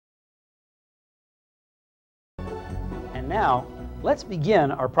Now, let's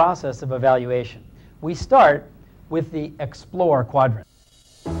begin our process of evaluation. We start with the Explore quadrant.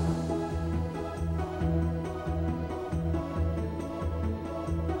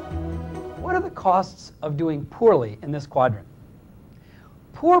 What are the costs of doing poorly in this quadrant?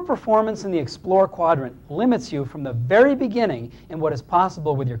 Poor performance in the Explore quadrant limits you from the very beginning in what is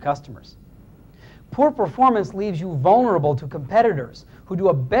possible with your customers. Poor performance leaves you vulnerable to competitors who do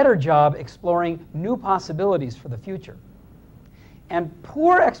a better job exploring new possibilities for the future. And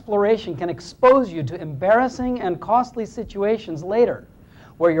poor exploration can expose you to embarrassing and costly situations later,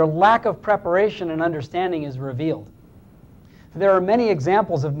 where your lack of preparation and understanding is revealed. There are many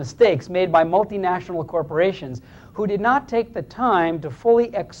examples of mistakes made by multinational corporations who did not take the time to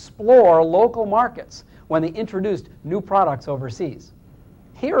fully explore local markets when they introduced new products overseas.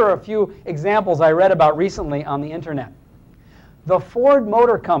 Here are a few examples I read about recently on the internet. The Ford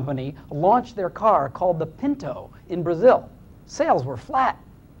Motor Company launched their car called the Pinto in Brazil. Sales were flat.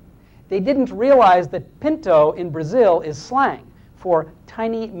 They didn't realize that Pinto in Brazil is slang for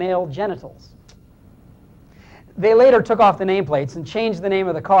tiny male genitals. They later took off the nameplates and changed the name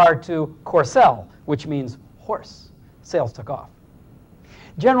of the car to Corcel, which means horse. Sales took off.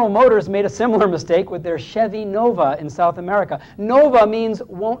 General Motors made a similar mistake with their Chevy Nova in South America. Nova means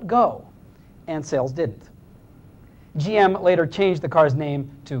won't go, and sales didn't. GM later changed the car's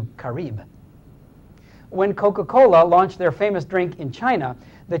name to Caribe. When Coca-Cola launched their famous drink in China,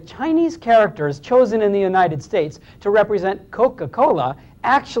 the Chinese characters chosen in the United States to represent Coca-Cola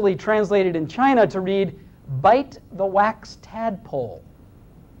actually translated in China to read, "Bite the wax tadpole."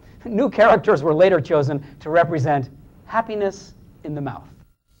 New characters were later chosen to represent happiness in the mouth.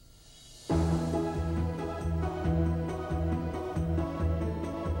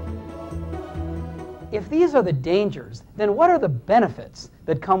 If these are the dangers, then what are the benefits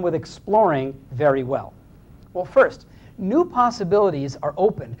that come with exploring very well? Well, first, new possibilities are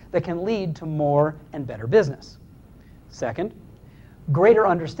opened that can lead to more and better business. Second, greater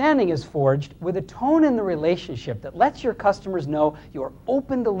understanding is forged with a tone in the relationship that lets your customers know you are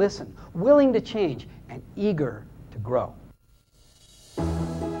open to listen, willing to change, and eager to grow.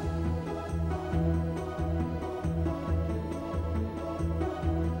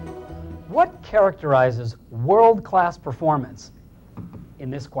 What characterizes world-class performance in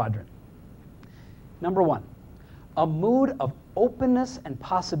this quadrant? Number one, a mood of openness and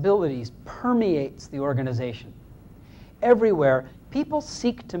possibilities permeates the organization. Everywhere, people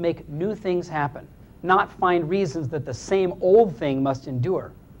seek to make new things happen, not find reasons that the same old thing must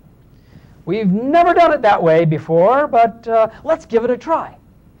endure. We've never done it that way before, but let's give it a try.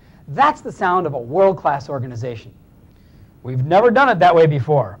 That's the sound of a world-class organization. We've never done it that way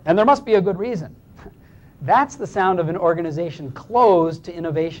before, and there must be a good reason. That's the sound of an organization closed to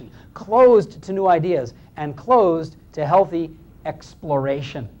innovation, closed to new ideas, and closed to healthy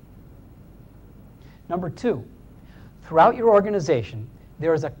exploration. Number two, throughout your organization,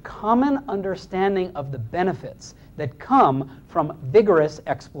 there is a common understanding of the benefits that come from vigorous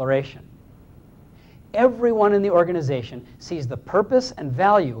exploration. Everyone in the organization sees the purpose and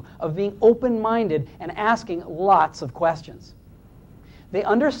value of being open-minded and asking lots of questions. They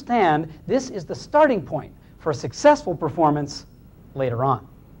understand this is the starting point for successful performance later on.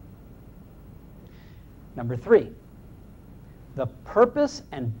 Number three, the purpose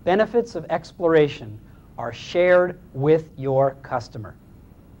and benefits of exploration are shared with your customer.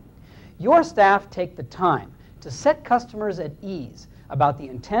 Your staff take the time to set customers at ease about the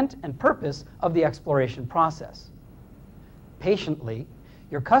intent and purpose of the exploration process. Patiently,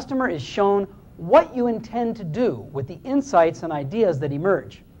 your customer is shown what you intend to do with the insights and ideas that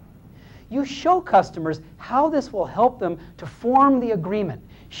emerge. You show customers how this will help them to form the agreement,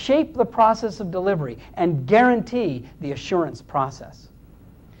 shape the process of delivery, and guarantee the assurance process.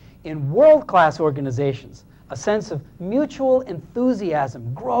 In world-class organizations, a sense of mutual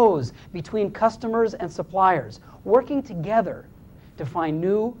enthusiasm grows between customers and suppliers, working together to find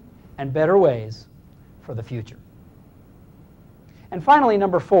new and better ways for the future. And finally,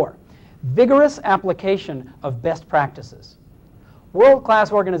 number four, vigorous application of best practices.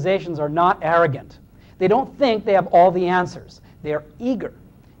 World-class organizations are not arrogant. They don't think they have all the answers. They are eager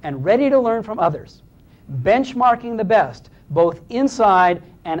and ready to learn from others, benchmarking the best both inside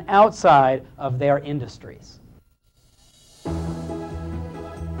and outside of their industries.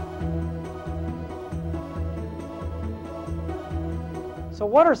 So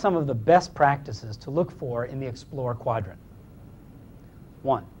what are some of the best practices to look for in the Explore quadrant?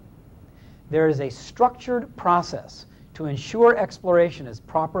 One, there is a structured process to ensure exploration is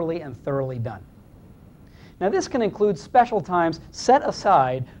properly and thoroughly done. Now this can include special times set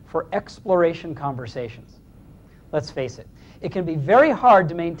aside for exploration conversations. Let's face it, it can be very hard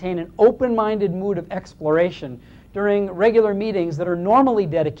to maintain an open-minded mood of exploration during regular meetings that are normally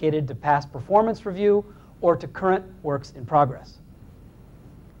dedicated to past performance review or to current works in progress.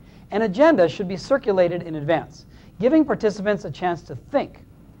 An agenda should be circulated in advance, giving participants a chance to think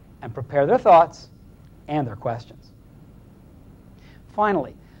and prepare their thoughts and their questions.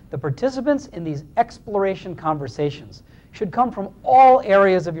 Finally, the participants in these exploration conversations should come from all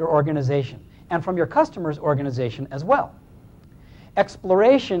areas of your organization and from your customer's organization as well.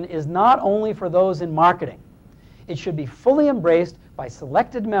 Exploration is not only for those in marketing. It should be fully embraced by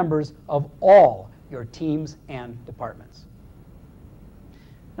selected members of all your teams and departments.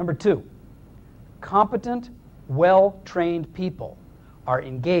 Number 2, competent, well-trained people are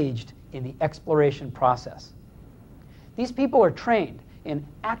engaged in the exploration process. These people are trained in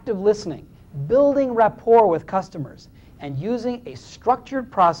active listening, building rapport with customers, and using a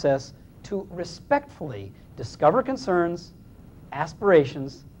structured process to respectfully discover concerns,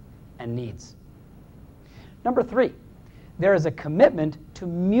 aspirations, and needs. Number 3, there is a commitment to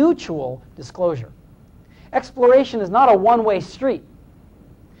mutual disclosure. Exploration is not a one-way street.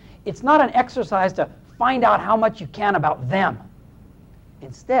 It's not an exercise to find out how much you can about them.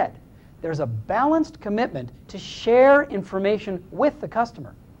 Instead, there's a balanced commitment to share information with the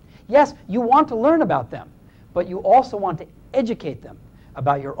customer. Yes, you want to learn about them, but you also want to educate them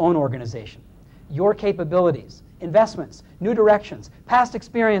about your own organization, your capabilities, investments, new directions, past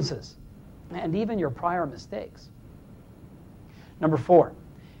experiences, and even your prior mistakes. Number 4,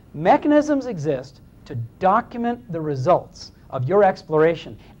 mechanisms exist to document the results of your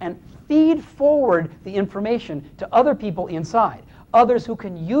exploration and feed forward the information to other people inside, others who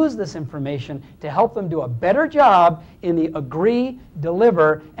can use this information to help them do a better job in the agree,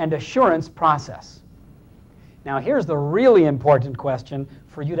 deliver, and assurance process. Now here's the really important question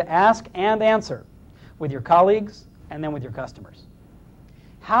for you to ask and answer with your colleagues and then with your customers.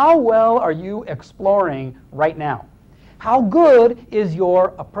 How well are you exploring right now? How good is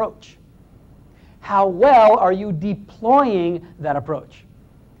your approach? How well are you deploying that approach?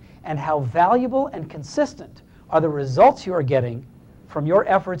 And how valuable and consistent are the results you are getting from your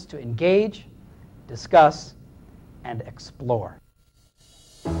efforts to engage, discuss, and explore?